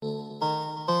You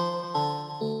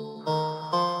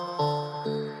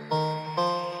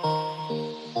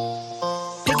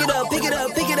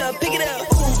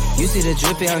see the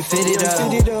drippy, I'm fitted up.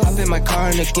 Hop in my car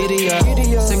and the giddy up.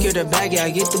 Secure the bag, yeah, I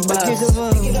get the bus.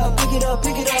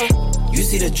 Pick it up. You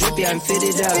see the drippy, I'm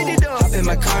fitted up. Hop in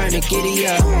my car and the giddy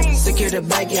up. Secure the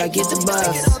bag, yeah, I get the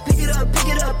bus. Pick it up.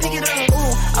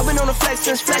 I've been on the flex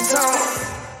since flex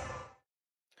on.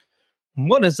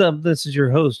 What is up? This is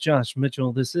your host, Josh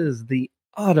Mitchell. This is the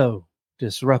Auto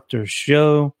Disruptor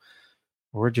Show.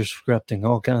 We're disrupting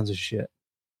all kinds of shit.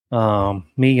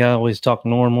 Me, I always talk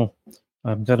normal.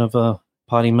 I'm kind of a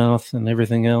potty mouth and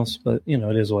everything else, but you know,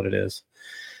 it is what it is.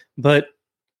 But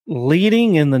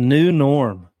leading in the new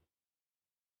norm,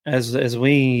 as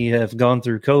we have gone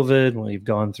through COVID, we've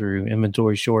gone through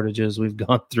inventory shortages, we've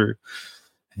gone through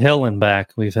hell and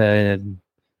back. We've had,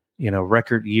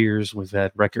 record years, we've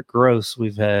had record gross,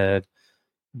 we've had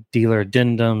dealer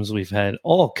addendums, we've had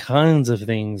all kinds of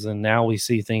things, and now we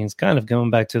see things kind of going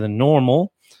back to the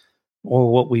normal,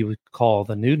 or what we would call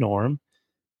the new norm.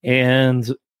 And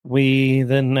we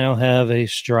then now have a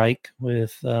strike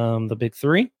with the big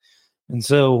three. And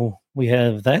so we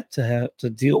have that to have to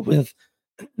deal with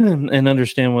and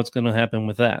understand what's going to happen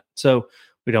with that. So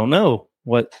we don't know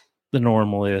what the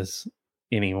normal is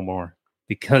anymore,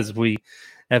 because we've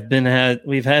had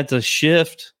to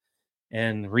shift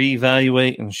and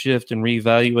reevaluate and shift and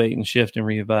reevaluate and shift and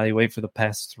reevaluate for the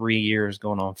past 3 years,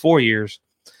 going on 4 years,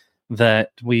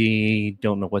 that we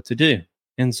don't know what to do.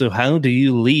 And so how do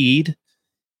you lead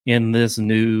in this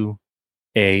new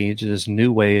age, this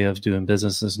new way of doing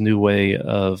business, this new way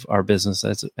of our business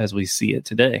as we see it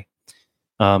today?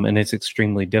 And it's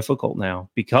extremely difficult now,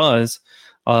 because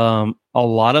a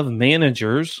lot of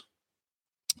managers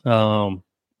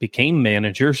became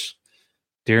managers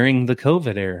during the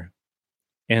COVID era.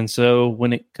 And so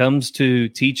when it comes to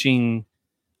teaching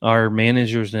our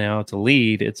managers now to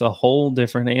lead, it's a whole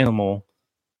different animal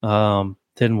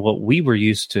than what we were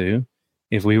used to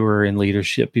if we were in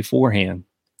leadership beforehand.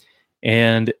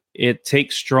 And it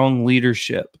takes strong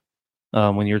leadership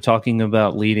when you're talking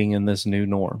about leading in this new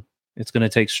norm. It's going to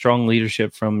take strong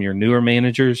leadership from your newer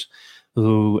managers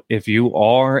who, if you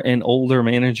are an older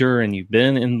manager and you've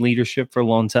been in leadership for a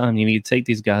long time, you need to take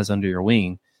these guys under your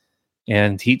wing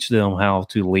and teach them how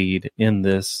to lead in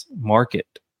this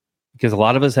market. Because a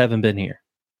lot of us haven't been here.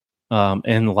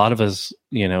 And a lot of us,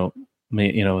 who've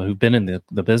been in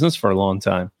the business for a long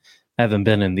time, haven't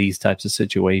been in these types of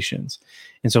situations.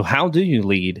 And so how do you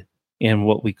lead in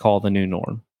what we call the new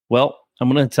norm? Well, I'm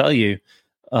going to tell you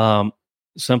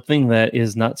something that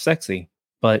is not sexy,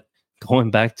 but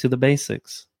going back to the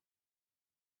basics.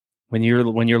 When you're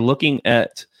looking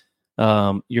at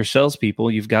your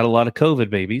salespeople, you've got a lot of COVID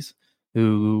babies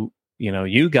who,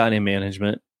 you got in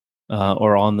management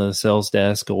or on the sales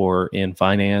desk or in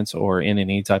finance or in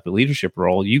any type of leadership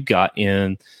role. You got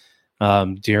in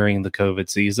during the COVID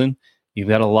season. You've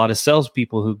got a lot of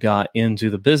salespeople who got into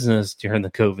the business during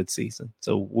the COVID season.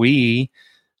 So we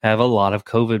have a lot of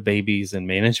COVID babies in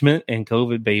management and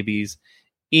COVID babies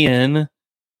in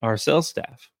our sales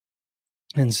staff.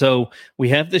 And so we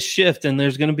have this shift, and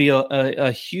there's going to be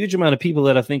a huge amount of people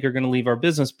that I think are going to leave our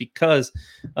business because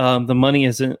the money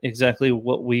isn't exactly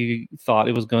what we thought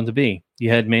it was going to be. You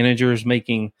had managers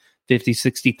making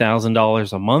 $50,000,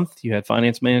 $60,000 a month. You had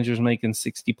finance managers making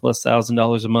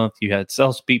 $60,000+ a month. You had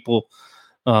salespeople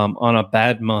on a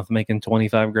bad month making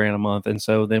 $25,000 a month. And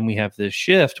so then we have this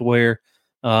shift where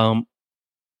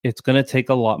it's going to take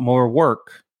a lot more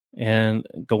work and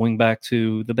going back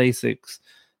to the basics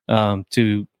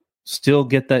to still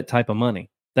get that type of money.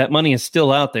 That money is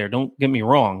still out there. Don't get me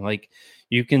wrong. Like,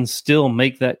 you can still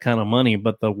make that kind of money,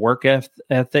 but the work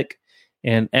ethic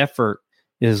and effort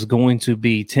is going to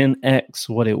be 10x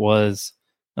what it was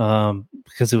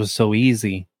because it was so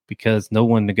easy, because no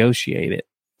one negotiated.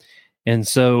 And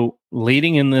so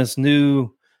leading in this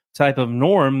new type of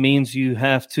norm means you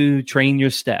have to train your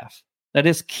staff. That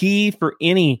is key for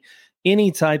any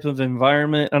type of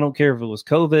environment. I don't care if it was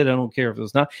COVID. I don't care if it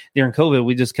was not. During COVID,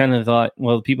 we just kind of thought,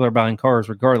 well, people are buying cars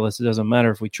regardless. It doesn't matter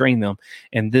if we train them.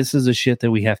 And this is the shit that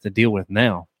we have to deal with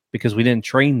now, because we didn't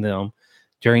train them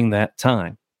during that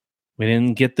time. We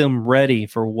didn't get them ready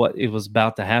for what it was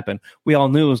about to happen. We all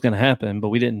knew it was going to happen, but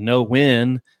we didn't know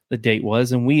when the date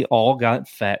was, and we all got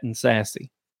fat and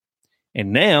sassy.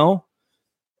 And now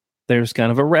there's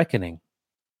kind of a reckoning.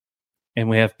 And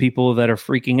we have people that are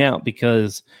freaking out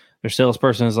because their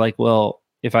salesperson is like, well,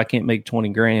 if I can't make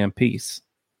 $20,000 a piece,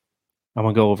 I'm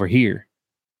going to go over here.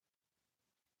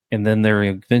 And then they're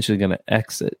eventually going to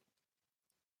exit.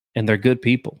 And they're good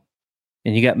people.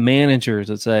 And you got managers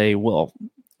that say, well,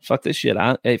 fuck this shit.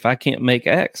 If I can't make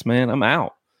X, man, I'm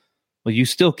out. Well, you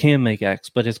still can make X,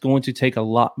 but it's going to take a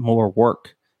lot more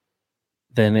work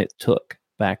than it took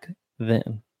back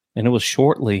then. And it was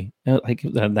shortly, like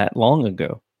that long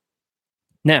ago.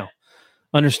 Now,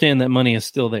 understand that money is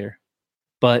still there,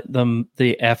 but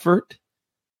the effort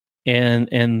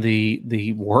and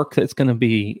the work that's going to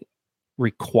be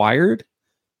required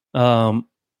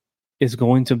is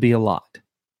going to be a lot.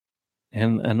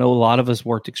 And I know a lot of us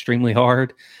worked extremely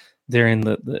hard during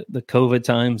the COVID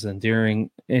times and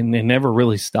it never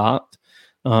really stopped.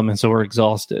 And so we're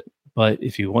exhausted. But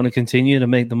if you want to continue to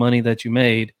make the money that you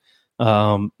made,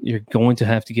 you're going to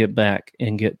have to get back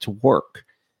and get to work,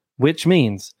 which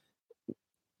means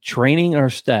training our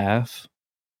staff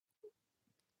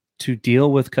to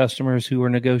deal with customers who are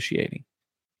negotiating,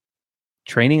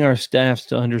 training our staffs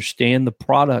to understand the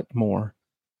product more.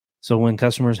 So when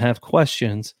customers have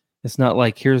questions, it's not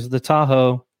like, here's the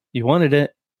Tahoe. You wanted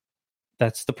it.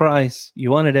 That's the price.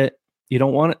 You wanted it. You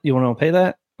don't want it. You want to pay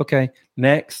that? Okay.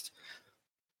 Next.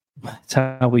 That's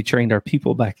how we trained our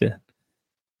people back then.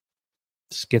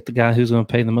 Just get the guy who's going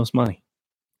to pay the most money.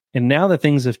 And now that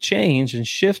things have changed and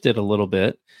shifted a little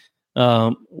bit,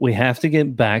 we have to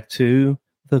get back to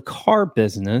the car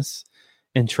business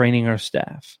and training our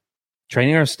staff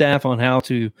on how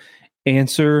to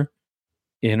answer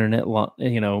internet,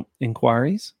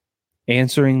 inquiries,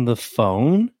 answering the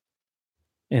phone,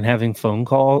 and having phone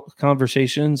call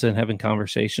conversations and having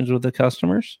conversations with the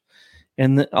customers.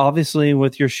 And obviously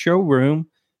with your showroom,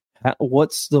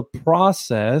 what's the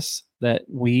process that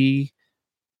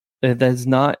it's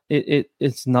not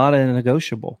a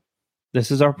negotiable. This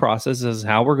is our process. This is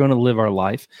how we're going to live our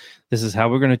life. This is how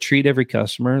we're going to treat every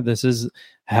customer. This is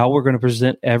how we're going to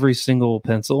present every single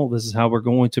pencil. This is how we're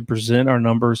going to present our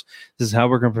numbers. This is how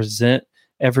we're going to present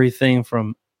everything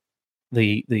from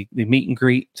the meet and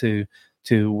greet to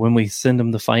when we send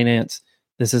them the finance.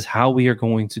 This is how we are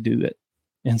going to do it.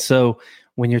 And so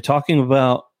when you're talking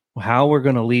about how we're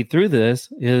going to lead through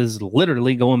this is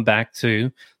literally going back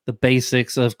to the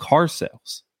basics of car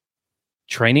sales,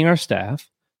 training our staff,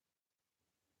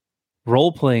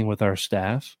 role playing with our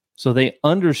staff so they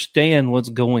understand what's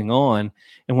going on.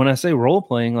 And when I say role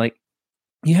playing, like,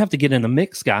 you have to get in the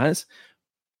mix, guys.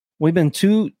 We've been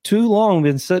too long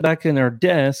been sitting back in our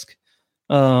desk,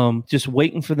 just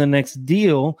waiting for the next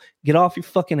deal. Get off your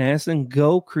fucking ass and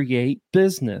go create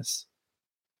business.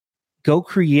 Go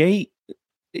create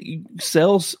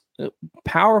sales,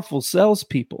 powerful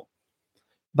salespeople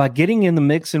by getting in the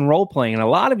mix and role playing. And a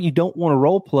lot of you don't want to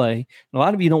role play. A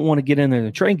lot of you don't want to get in there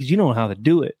and train because you don't know how to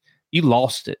do it. You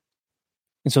lost it.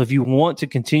 And so if you want to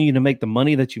continue to make the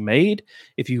money that you made,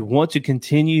 if you want to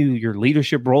continue your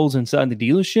leadership roles inside the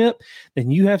dealership,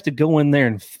 then you have to go in there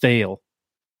and fail.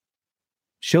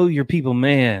 Show your people,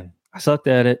 man, I sucked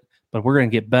at it, but we're going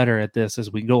to get better at this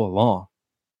as we go along.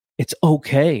 It's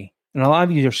okay. And a lot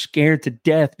of you are scared to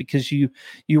death because you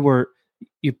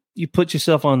put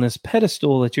yourself on this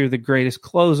pedestal that you're the greatest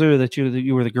closer, that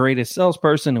you were the greatest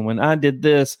salesperson. And when I did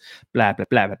this, blah, blah,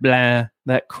 blah, blah, blah,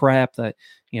 that crap that,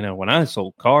 when I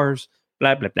sold cars,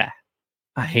 blah, blah, blah.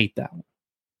 I hate that one.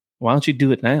 Why don't you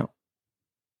do it now?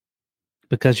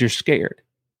 Because you're scared.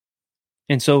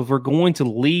 And so if we're going to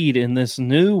lead in this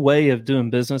new way of doing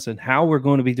business and how we're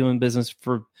going to be doing business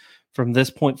from this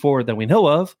point forward that we know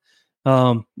of,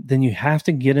 then you have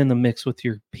to get in the mix with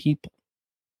your people.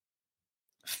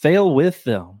 Fail with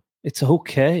them. It's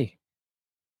okay.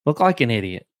 Look like an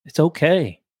idiot. It's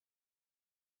okay.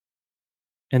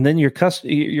 And then your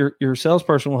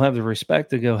salesperson will have the respect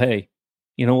to go, hey,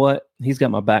 you know what? He's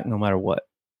got my back no matter what.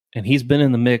 And he's been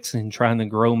in the mix and trying to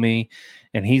grow me.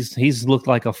 And he's looked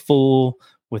like a fool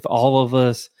with all of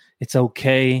us. It's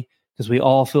okay, because we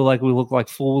all feel like we look like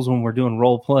fools when we're doing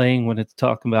role playing, when it's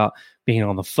talking about being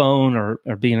on the phone or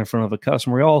being in front of a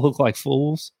customer. We all look like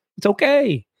fools. It's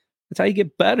okay. That's how you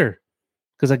get better.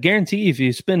 Because I guarantee you, if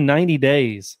you spend 90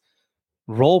 days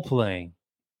role playing,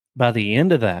 by the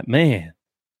end of that, man,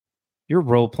 you're a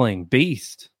role playing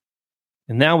beast.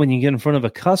 And now when you get in front of a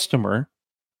customer,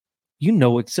 you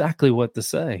know exactly what to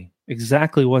say,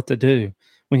 exactly what to do.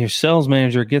 When your sales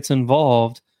manager gets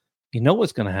involved, you know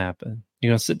what's going to happen.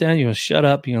 You're going to sit down, you're going to shut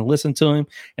up, you're going to listen to him.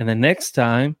 And the next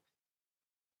time,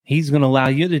 he's going to allow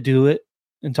you to do it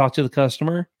and talk to the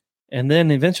customer. And then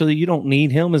eventually you don't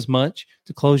need him as much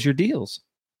to close your deals.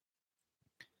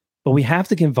 But we have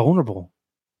to get vulnerable.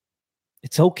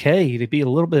 It's okay to be a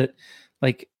little bit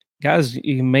like, guys,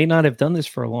 you may not have done this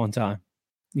for a long time.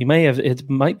 It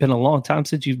might been a long time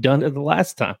since you've done it the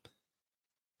last time.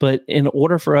 But in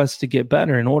order for us to get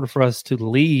better, in order for us to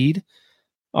lead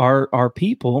our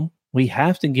people, we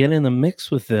have to get in the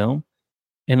mix with them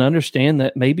and understand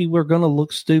that maybe we're going to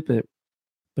look stupid,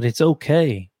 but it's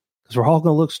okay because we're all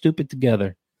going to look stupid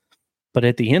together. But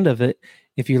at the end of it,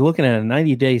 if you're looking at a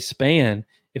 90-day span,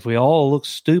 if we all look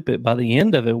stupid, by the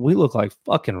end of it, we look like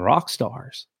fucking rock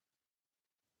stars.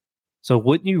 So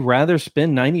wouldn't you rather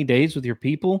spend 90 days with your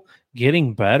people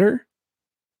getting better?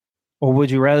 Or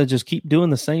would you rather just keep doing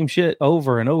the same shit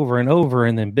over and over and over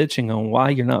and then bitching on why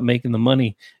you're not making the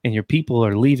money and your people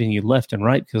are leaving you left and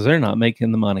right because they're not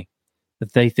making the money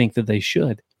that they think that they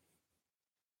should?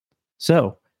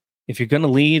 So if you're going to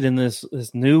lead in this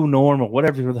new norm or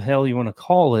whatever the hell you want to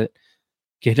call it,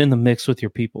 get in the mix with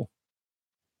your people.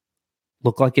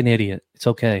 Look like an idiot. It's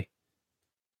okay.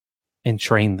 And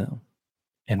train them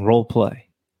and role play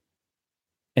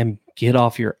and get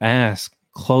off your ass.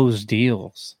 Close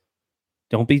deals.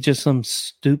 Don't be just some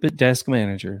stupid desk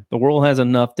manager. The world has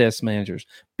enough desk managers.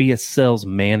 Be a sales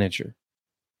manager.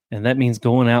 And that means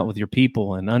going out with your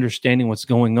people and understanding what's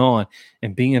going on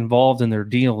and being involved in their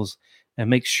deals and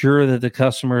make sure that the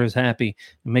customer is happy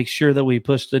and make sure that we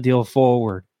push the deal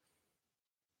forward.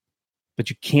 But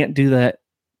you can't do that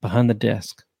behind the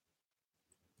desk.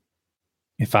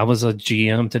 If I was a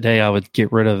GM today,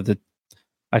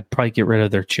 I'd probably get rid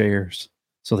of their chairs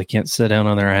so they can't sit down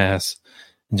on their ass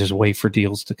and just wait for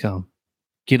deals to come.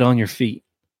 Get on your feet.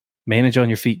 Manage on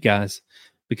your feet, guys.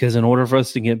 Because in order for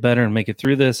us to get better and make it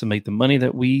through this and make the money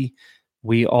that we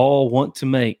all want to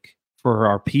make for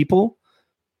our people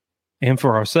and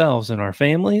for ourselves and our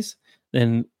families,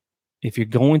 then if you're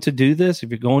going to do this,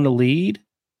 if you're going to lead,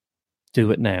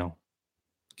 do it now.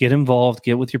 Get involved.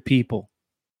 Get with your people.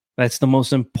 That's the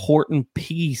most important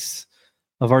piece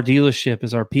of our dealership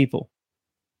is our people.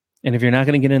 And if you're not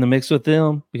going to get in the mix with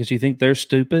them because you think they're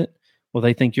stupid, well,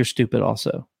 they think you're stupid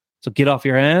also. So get off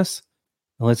your ass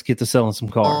and let's get to selling some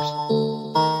cars.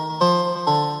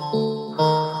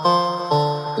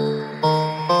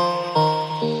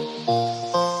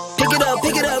 Pick it up,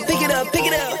 pick it up, pick it up, pick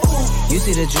it up. You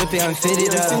see the drippy, I'm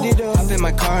fitted up. Hop in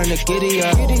my car and the giddy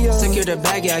up. Secure the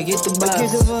bag, yeah, I get the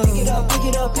bus. Pick it up, pick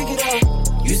it up, pick it up.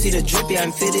 You see the drippy,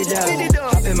 I'm fitted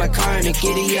up. Hop in my car and the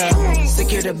giddy up.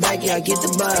 Secure the bag, yeah, I get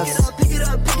the bus. Pick it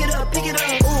up, pick it up, pick it up, pick it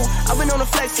up. Ooh, I've been on the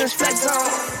flex since flex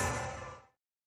on.